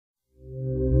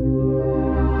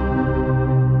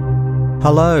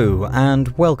Hello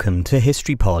and welcome to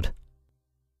HistoryPod.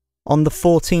 On the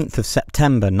 14th of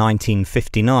September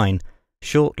 1959,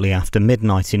 shortly after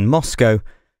midnight in Moscow,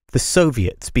 the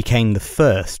Soviets became the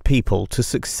first people to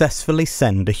successfully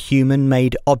send a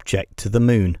human-made object to the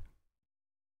moon.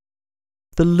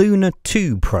 The Luna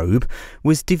 2 probe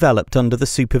was developed under the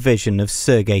supervision of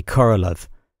Sergei Korolev.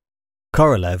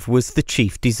 Korolev was the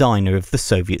chief designer of the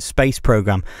Soviet space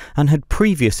program and had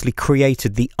previously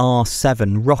created the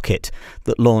R-7 rocket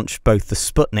that launched both the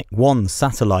Sputnik 1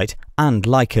 satellite and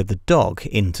Laika the dog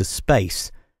into space.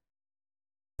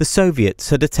 The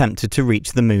Soviets had attempted to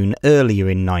reach the moon earlier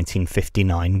in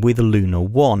 1959 with Luna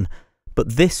 1,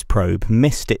 but this probe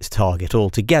missed its target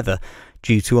altogether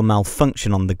due to a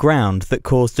malfunction on the ground that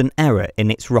caused an error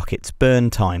in its rocket's burn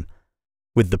time.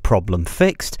 With the problem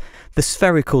fixed, the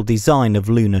spherical design of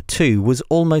Luna 2 was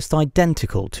almost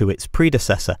identical to its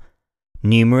predecessor.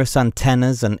 Numerous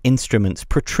antennas and instruments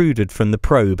protruded from the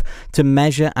probe to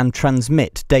measure and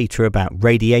transmit data about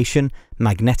radiation,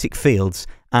 magnetic fields,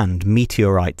 and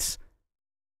meteorites.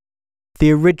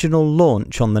 The original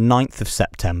launch on the 9th of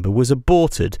September was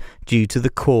aborted due to the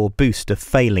core booster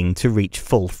failing to reach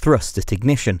full thrust at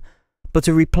ignition, but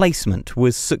a replacement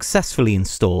was successfully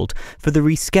installed for the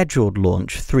rescheduled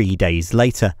launch 3 days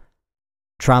later.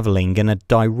 Travelling in a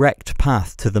direct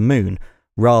path to the moon,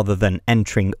 rather than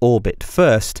entering orbit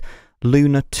first,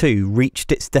 Luna 2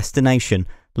 reached its destination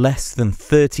less than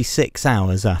 36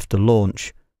 hours after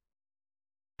launch.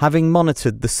 Having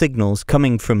monitored the signals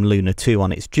coming from Luna 2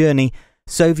 on its journey,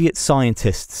 Soviet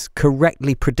scientists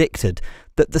correctly predicted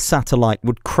that the satellite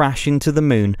would crash into the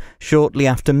moon shortly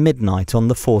after midnight on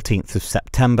the 14th of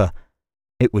September.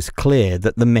 It was clear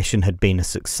that the mission had been a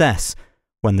success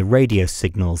when the radio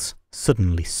signals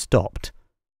suddenly stopped.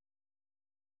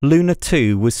 Luna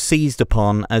 2 was seized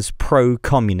upon as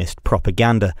pro-communist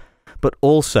propaganda, but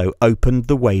also opened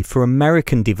the way for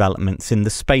American developments in the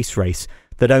space race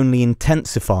that only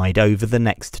intensified over the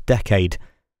next decade.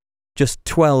 Just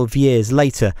 12 years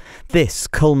later, this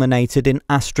culminated in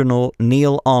astronaut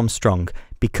Neil Armstrong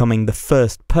becoming the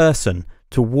first person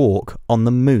to walk on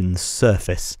the moon's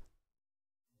surface.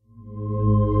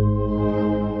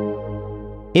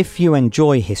 If you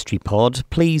enjoy HistoryPod,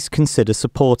 please consider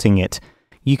supporting it.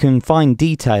 You can find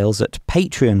details at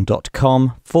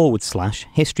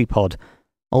patreon.com/HistoryPod.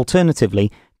 Alternatively,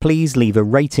 please leave a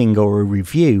rating or a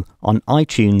review on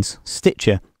iTunes,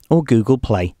 Stitcher, or Google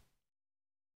Play.